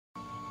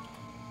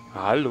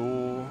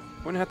Hallo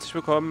und herzlich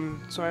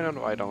willkommen zu einer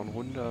weiteren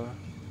Runde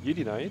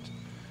Jedi Knight.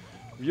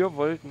 Wir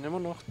wollten immer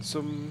noch uns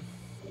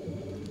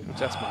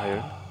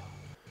erstmal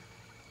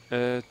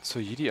heilen,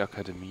 zur Jedi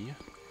Akademie.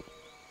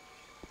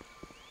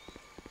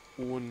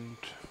 Und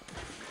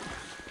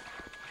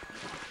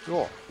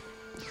ja.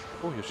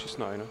 Oh, hier schießt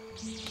noch einer.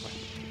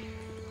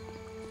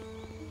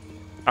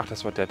 Ach,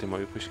 das war der, den wir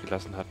übrig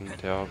gelassen hatten.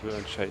 Der will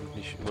anscheinend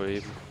nicht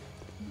überleben.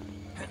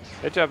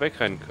 Hätte ja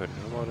wegrennen können,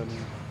 aber dann...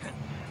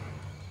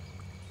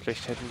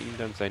 Vielleicht hätten ihn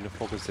dann seine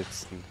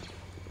Vorgesetzten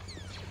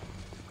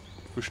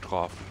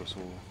bestraft oder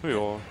so.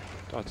 Naja,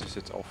 da hat sich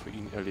jetzt auch für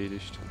ihn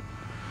erledigt.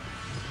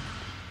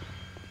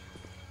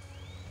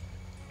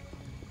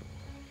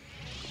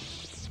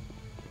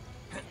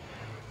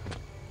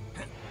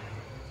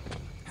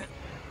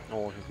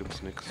 Oh, hier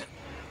gibt's nichts.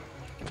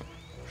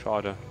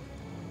 Schade.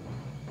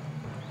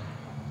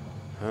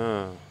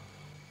 Hm.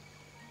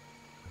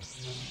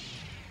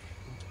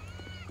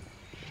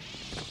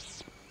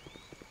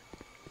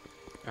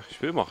 Ach,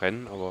 ich will mal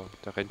rennen, aber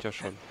der rennt ja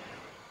schon.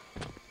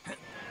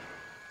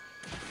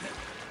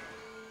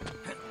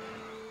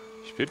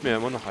 Ich bilde mir ja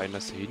immer noch ein,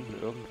 dass hier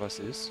hinten irgendwas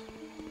ist.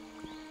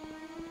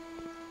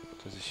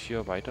 Dass ich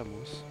hier weiter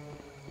muss.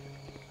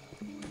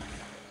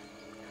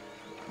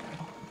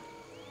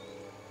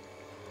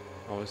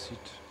 Aber es sieht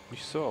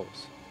nicht so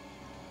aus.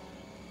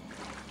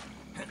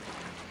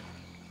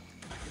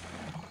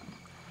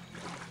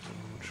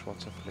 Ein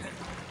schwarzer Fleck.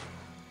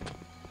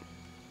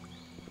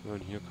 Ja,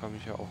 und hier kam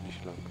ich ja auch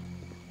nicht lang.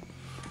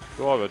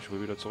 Ja, werde ich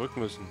wohl wieder zurück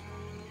müssen.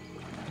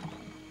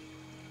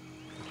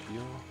 Und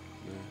hier?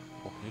 Nee,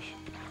 auch nicht.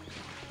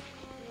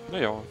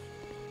 Naja.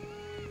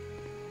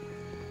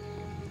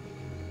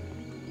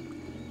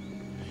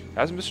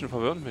 Ja, ist ein bisschen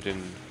verwirrend mit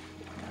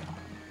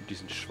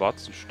diesen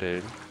schwarzen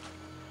Stellen.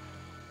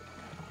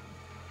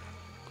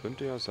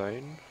 Könnte ja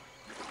sein,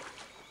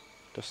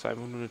 dass da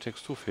einfach nur eine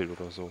Textur fehlt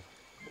oder so.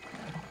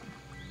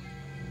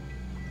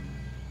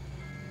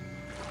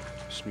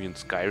 Bisschen wie in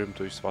Skyrim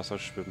durchs Wasser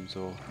schwimmen,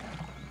 so.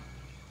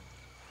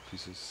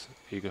 Dieses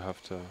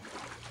ekelhafte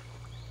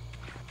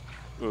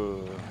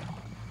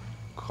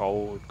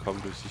grau und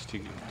kaum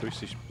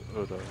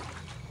oder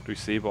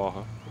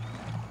durchsehbare.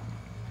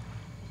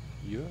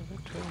 Hier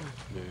bitte?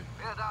 Nee.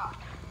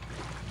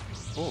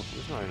 Oh,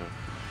 hier ist noch einer.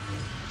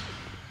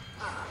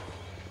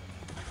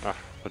 Ach,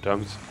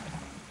 verdammt.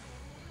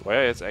 Wo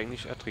er jetzt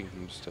eigentlich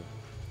ertrinken müsste.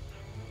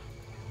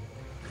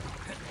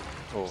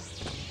 Oh.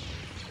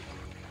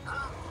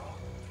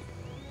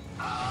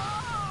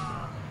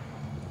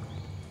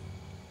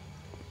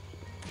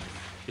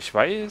 Ich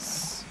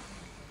weiß,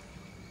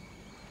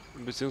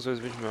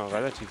 beziehungsweise bin ich mir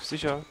relativ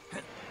sicher,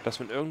 dass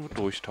man irgendwo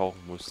durchtauchen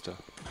musste.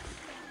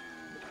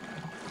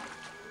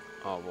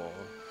 Aber,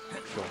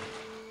 ja.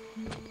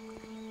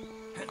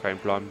 Kein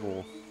Plan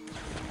wo.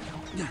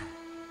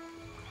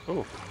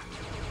 Oh.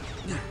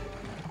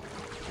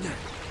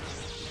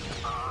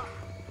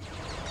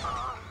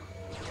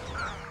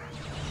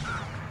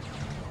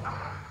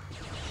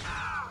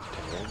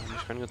 Der will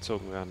nicht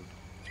rangezogen werden.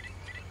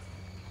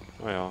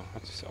 Naja,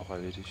 hat sich's auch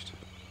erledigt.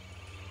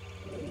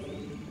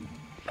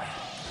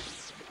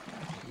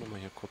 Mal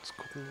hier kurz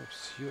gucken, ob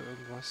es hier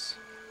irgendwas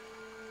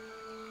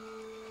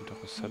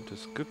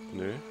Interessantes gibt.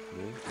 Nö, nö.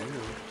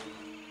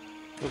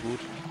 Na gut.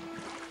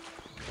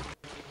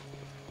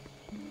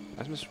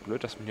 Das ist ein bisschen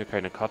blöd, dass man hier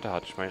keine Karte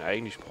hat. Ich meine,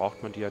 eigentlich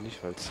braucht man die ja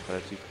nicht, weil es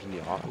relativ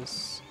linear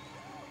ist.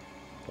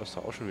 Da ist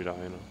da auch schon wieder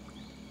eine.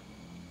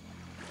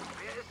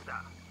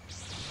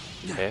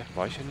 Hä?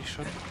 War ich ja nicht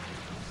schon?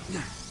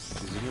 Hier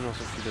sind ja noch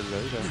so viele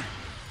Wälder.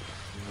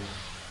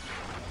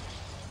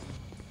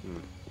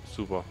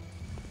 Super.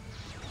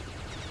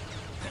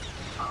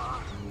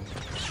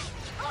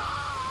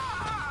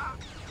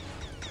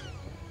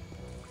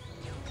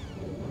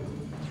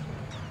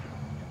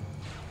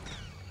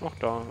 Noch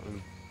da,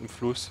 im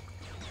Fluss.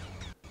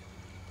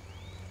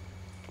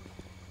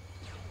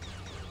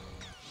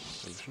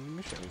 Menschen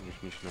mich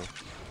eigentlich nicht mehr.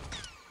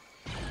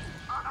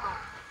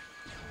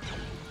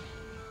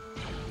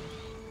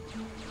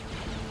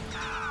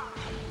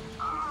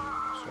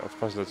 Ich muss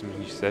aufpassen, dass ich mich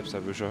nicht selbst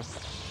erwische.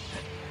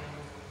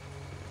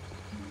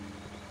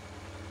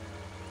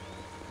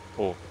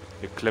 Oh,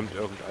 hier klemmt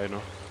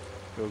irgendeiner.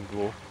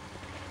 Irgendwo.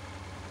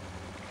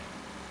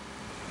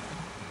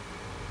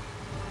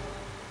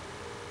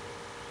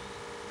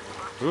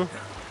 Wo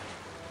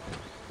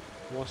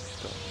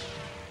ist das?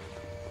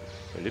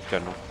 Er lebt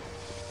ja noch.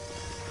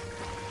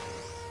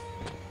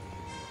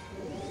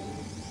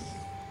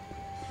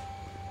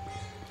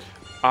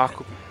 Ach,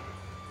 guck.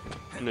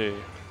 Nee,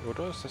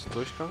 oder? Ist das ein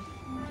Durchgang?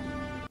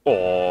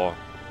 Oh.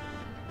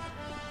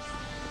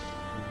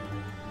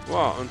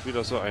 Wow, und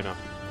wieder so einer.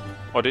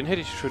 Oh, den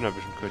hätte ich schön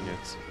erwischen können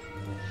jetzt.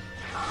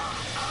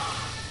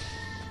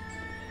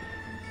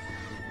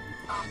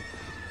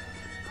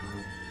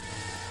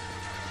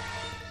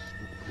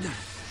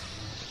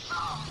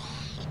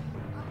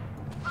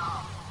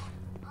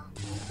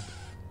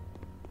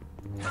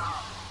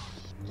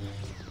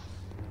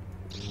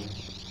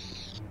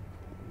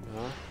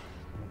 Ja.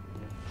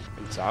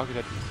 Ein Sage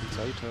der linken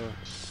Seite.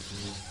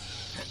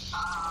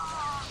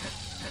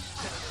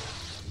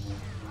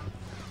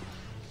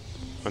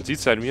 Man sieht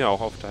es an mir,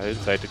 auch auf der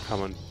Heldenseite kann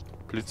man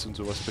Blitz und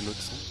sowas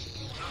benutzen.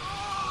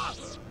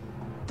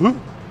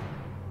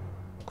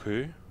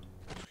 Okay,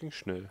 das ging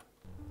schnell.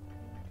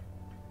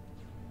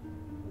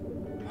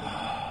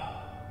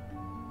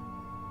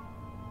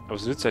 Aber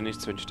es nützt ja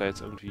nichts, wenn ich da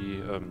jetzt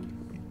irgendwie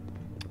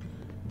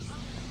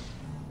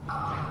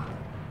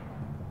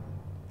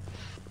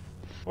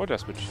oh, der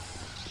ist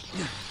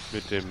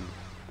mit dem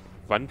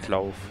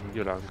Wandlauf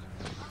hier lang.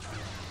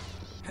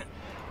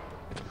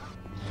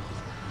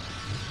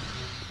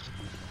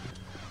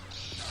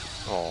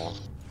 Oh.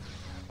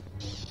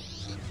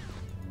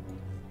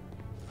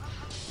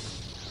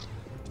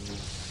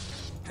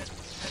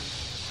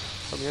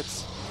 Komm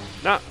jetzt.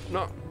 Na.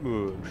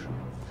 Mensch.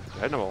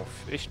 Die halten aber auch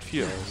echt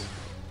viel aus.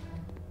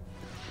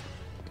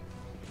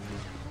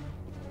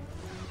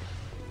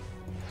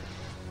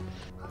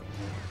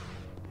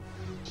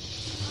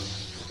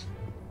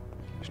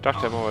 Ich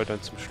dachte ja mal, weil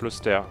dann zum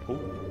Schluss der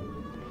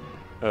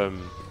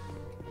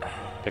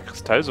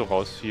Kristall so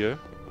rausfiel,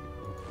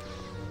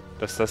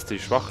 dass das die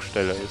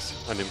Schwachstelle ist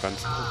an dem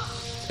Ganzen.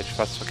 Das hätte ich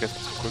fast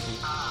vergessen zu drücken.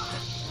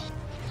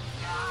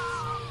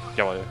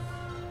 Jawohl.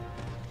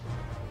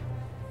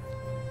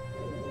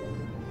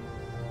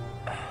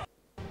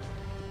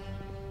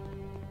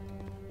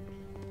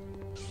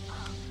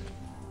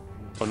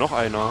 Und noch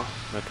einer.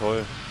 Na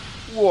toll.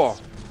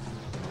 Wow.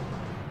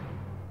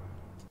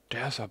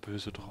 Der ist ja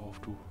böse drauf,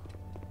 du.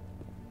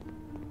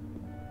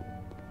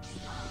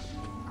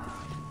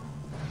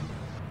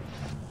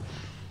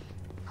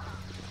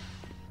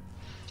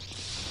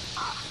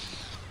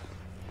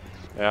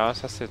 Ja,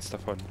 was hast du jetzt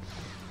davon?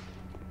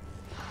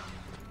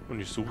 Und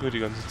ich suche die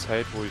ganze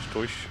Zeit, wo ich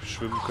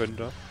durchschwimmen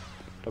könnte.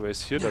 Dabei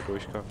ist hier der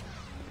Durchgang.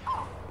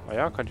 Ah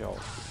ja, kann ich auch.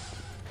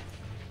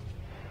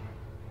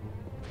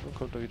 Dann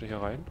kommt er wieder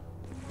hier rein.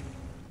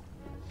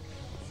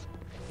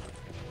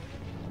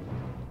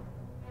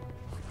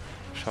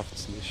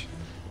 Schafft's nicht.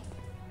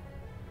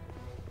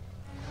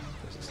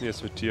 Was ist denn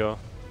jetzt mit dir?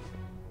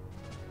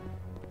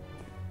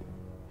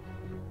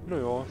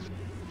 Naja. Ja,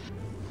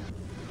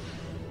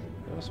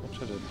 was macht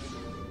er denn?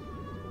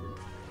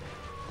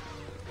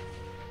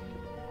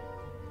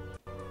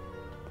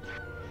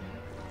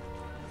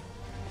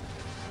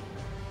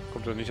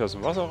 Kommt er nicht aus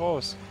dem Wasser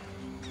raus?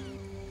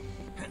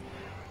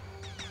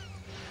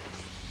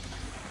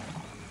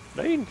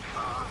 Nein!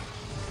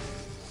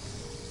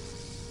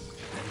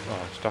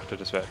 Oh, ich dachte,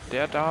 das wäre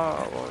der da,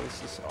 aber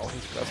es ist auch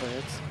nicht besser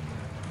jetzt.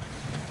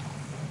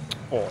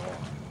 Oh.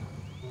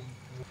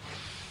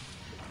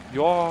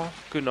 Ja,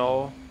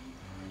 genau.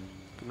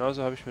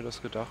 Genauso habe ich mir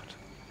das gedacht.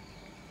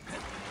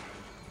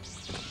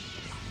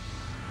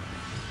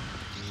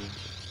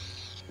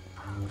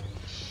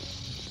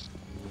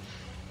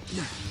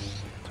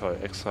 Toll,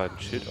 extra ein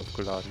Schild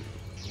aufgeladen.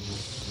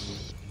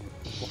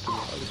 Macht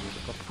immer alles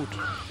wieder kaputt.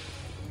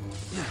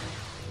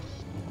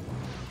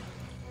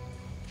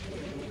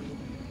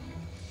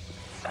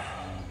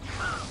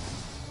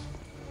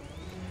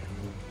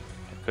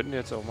 Wir könnten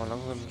jetzt auch mal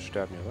langsam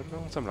sterben. Ja, wird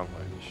langsam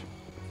langweilig.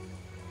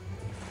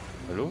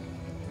 Hallo?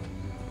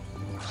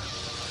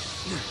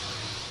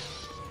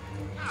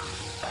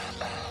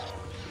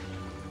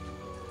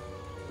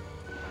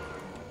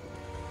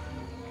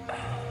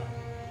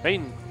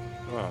 Nein!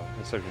 Ah,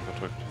 jetzt habe ich ihn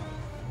verdrückt.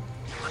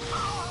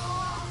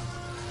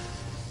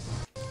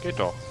 Geht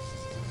doch.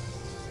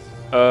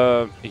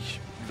 Ich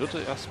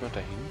würde erstmal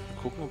dahin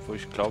gucken, obwohl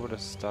ich glaube,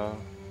 dass da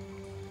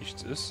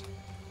nichts ist.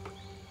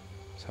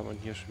 Was haben wir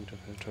hier schon wieder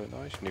für eine tolle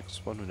Nachricht? Nee,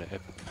 das war nur eine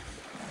App.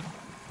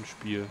 Ein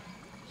Spiel,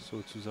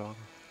 sozusagen.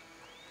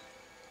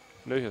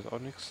 Ne, hier ist auch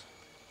nichts.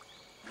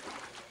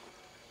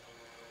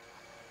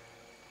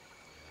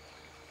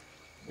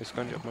 Ich weiß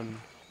gar nicht, ob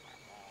man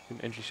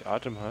unendlich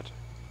Atem hat.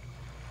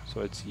 So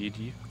als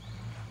Jedi.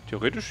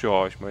 Theoretisch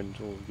ja, ich meine,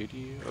 so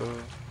Jedi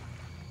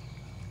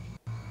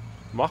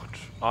macht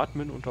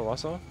Atmen unter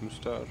Wasser.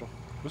 Müsste er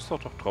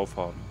doch drauf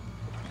haben.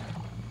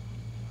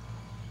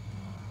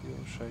 Hier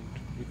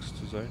scheint nichts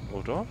zu sein,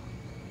 oder?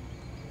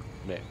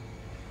 Ne,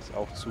 ist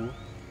auch zu.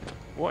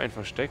 Oh, ein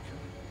Versteck.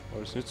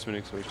 Aber das nützt mir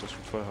nichts, weil ich das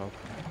schon voll habe.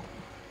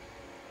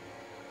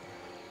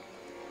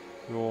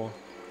 Jo.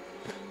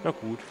 Na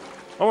gut.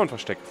 Haben wir ein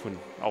Versteck gefunden.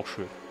 Auch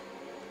schön.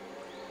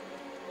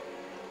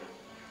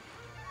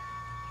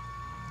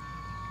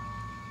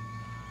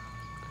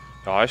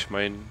 Ja, ich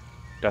meine,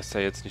 dass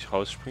der jetzt nicht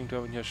rausspringt,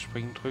 wenn man hier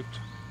springen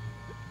drückt,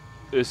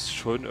 ist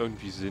schon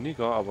irgendwie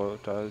sinniger, aber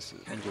da es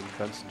in den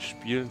ganzen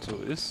Spielen so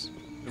ist,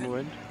 im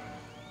Moment,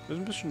 ist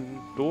ein bisschen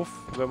doof,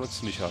 wenn man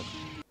es nicht hat.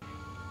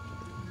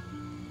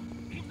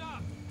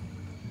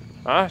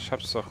 Ah, ich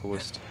hab's doch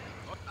gewusst.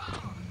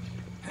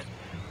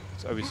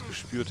 Als ob ich es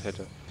gespürt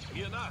hätte.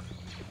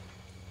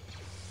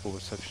 Oh,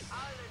 was hab ich...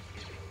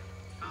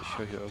 Ich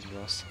höre hier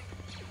irgendwas.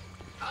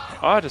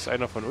 Ah, das ist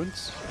einer von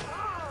uns.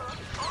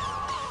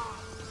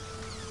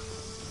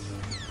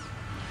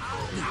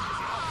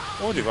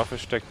 Oh, die Waffe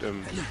steckt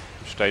im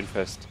Stein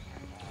fest.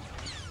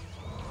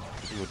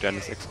 Ein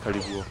modernes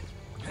Excalibur.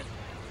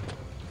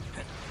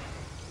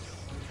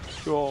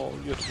 Ja,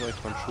 und jetzt seid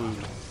dran schuld.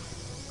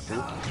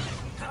 Oh.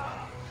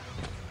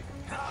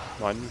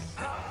 Mann.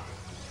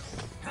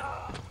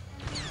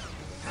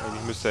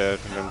 Eigentlich müsste er ja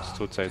schon ganz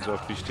tot sein, so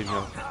oft wie ich den hier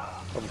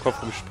auf dem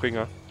Kopf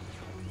rumspringe.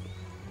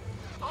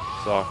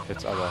 So,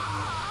 jetzt aber.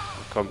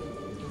 Komm.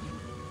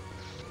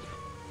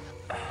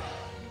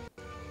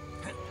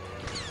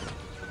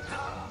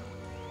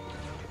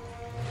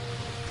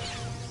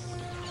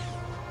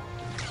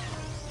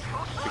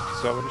 Kriegt die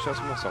so aber nicht aus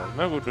dem Wasser.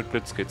 Na gut, mit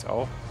Blitz geht's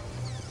auch.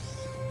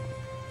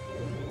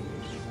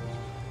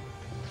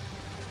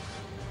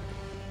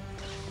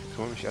 Ich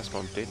kümmere mich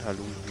erstmal um den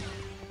Halunken.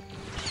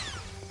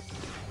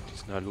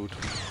 Diesen Halut.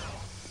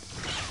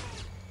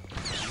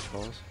 Nicht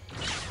raus.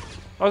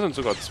 Ah, sind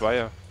sogar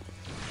zwei.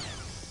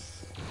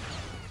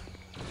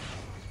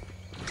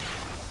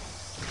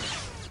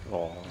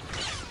 Oh.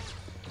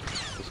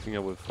 Das ging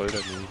ja wohl voll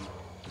daneben.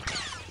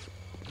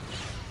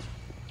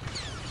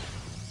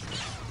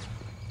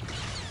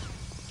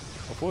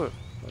 Obwohl,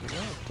 warte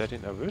mal, ob der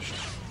den erwischt?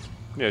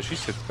 Ne, er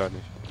schießt jetzt gar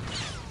nicht.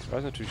 Das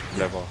ist natürlich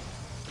clever.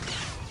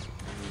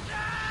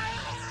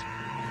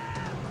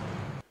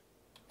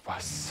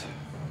 Was?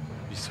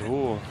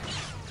 Wieso?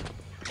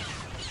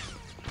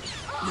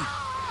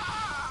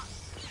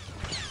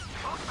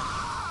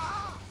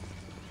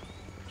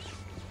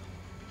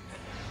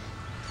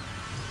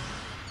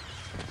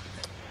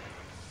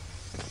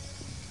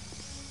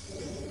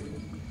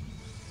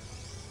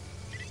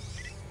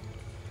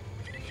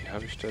 Wie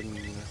habe ich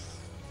denn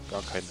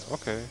gar keine?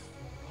 Okay.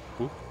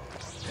 Oh,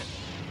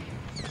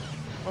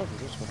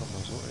 das war doch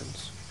mal so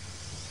eins.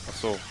 Ach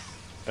so.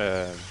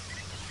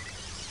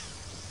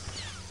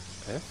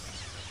 F?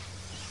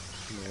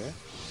 Nee.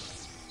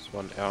 Das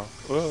war ein R.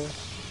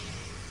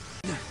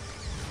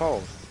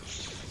 V.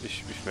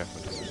 Ich merke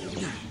mir das nicht.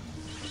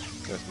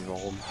 Ich weiß nicht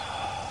warum.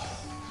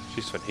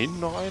 Schießt von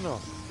hinten noch einer?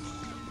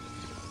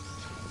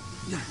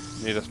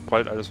 Nee, das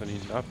prallt alles von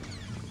hinten ab.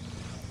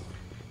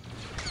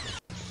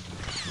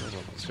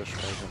 Das ist ja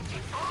speichern.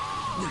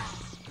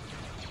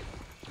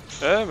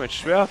 Mein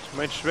Schwert!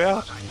 Mein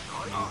Schwert!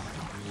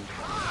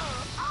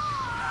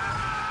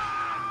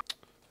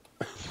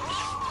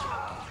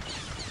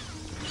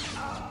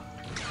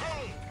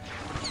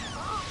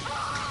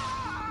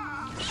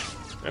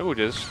 Na gut,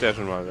 jetzt ist der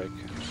schon mal weg.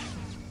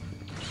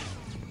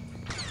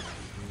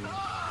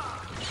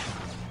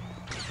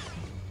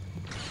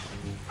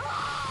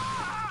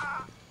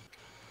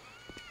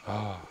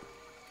 Oh.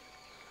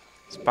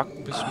 Es backt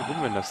ein bisschen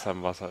rum, wenn das da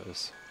im Wasser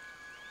ist.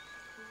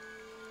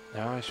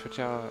 Ja, ich würde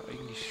ja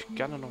eigentlich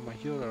gerne nochmal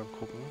hier dann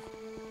gucken.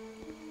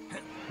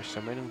 Weil ich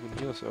der Meinung bin,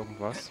 hier ist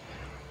irgendwas.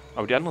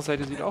 Aber die andere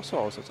Seite sieht auch so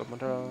aus, als ob man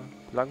da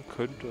lang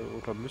könnte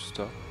oder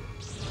müsste.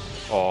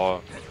 Oh.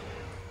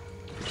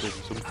 Bitte,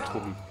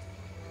 Sumptrupplern.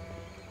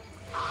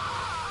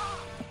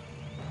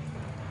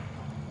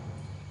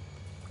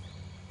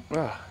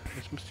 Ah,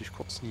 jetzt müsste ich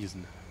kurz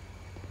niesen.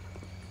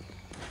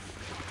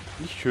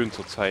 Nicht schön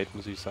zur Zeit,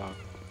 muss ich sagen.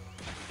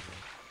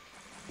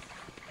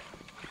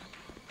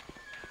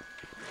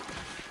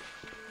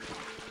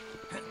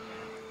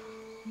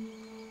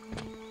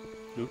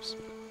 Ups.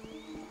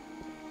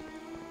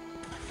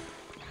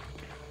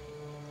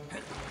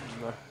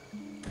 Na.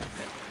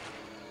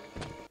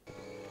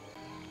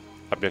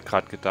 Hab mir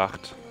gerade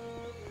gedacht,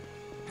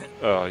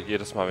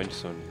 jedes Mal, wenn ich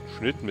so einen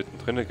Schnitt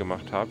mittendrin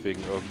gemacht habe,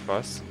 wegen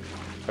irgendwas,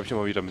 habe ich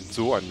immer wieder mit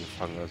so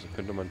angefangen. Also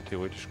könnte man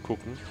theoretisch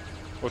gucken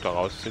oder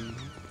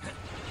rausfinden,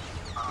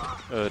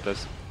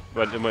 dass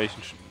wann immer ich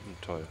einen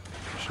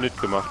Schnitt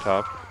gemacht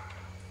habe,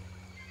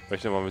 weil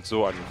ich immer mit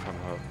so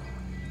angefangen habe.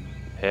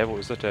 Hä, wo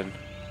ist er denn?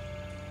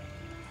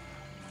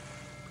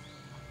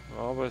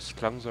 Aber es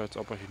klang so, als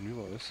ob er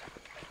hinüber ist.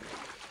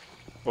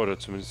 Oder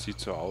zumindest sieht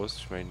so aus.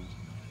 Ich meine,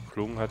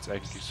 klungen hat es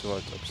eigentlich so,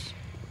 als ob es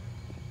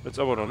jetzt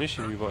aber noch nicht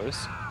hinüber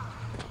ist.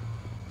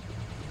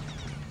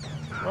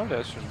 Oh,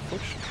 der ist schon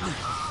futsch.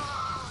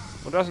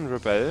 Und da ist ein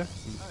Rebell.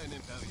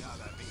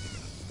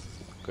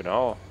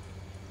 Genau.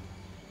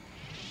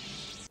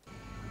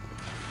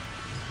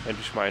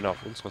 Endlich mal einer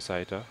auf unserer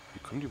Seite. Wie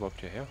kommen die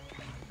überhaupt hierher?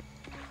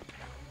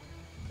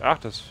 Ach,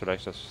 das ist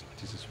vielleicht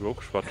dieses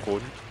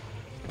Rogue-Schwadron,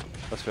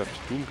 was wir auf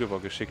die Doomgiver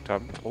geschickt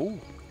haben. Oh.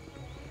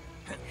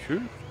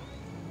 Schön.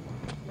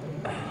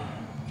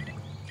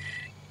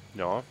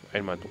 Ja,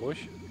 einmal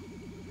durch.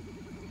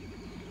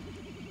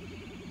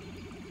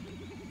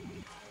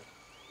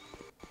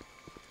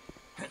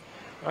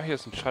 Ah, hier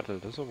ist ein Shuttle.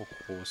 Das ist aber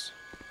groß.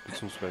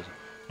 Beziehungsweise...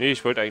 Nee,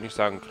 ich wollte eigentlich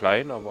sagen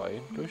klein, aber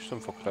eigentlich so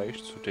im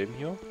Vergleich zu dem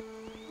hier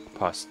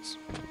passt's.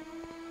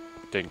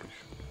 Denke ich.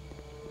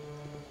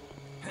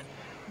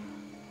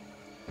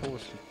 Oh,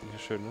 was liegt denn hier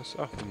Schönes?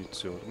 Ach,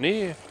 Munition.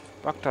 Nee,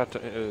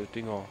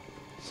 Bagdad-Dinger.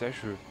 Sehr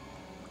schön.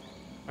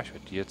 Ah, ich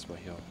werde die jetzt mal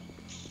hier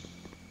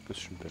ein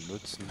bisschen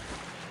benutzen.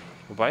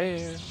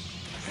 Wobei,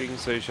 gegen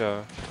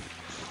solche...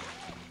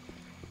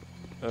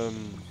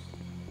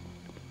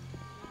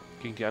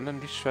 gegen die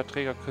anderen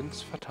Lichtschwertträger könnte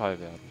es fatal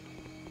werden.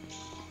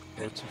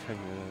 Bin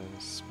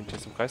ich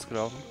jetzt im Kreis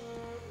gelaufen?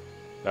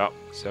 Ja,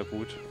 sehr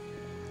gut.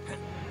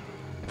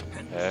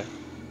 Hä?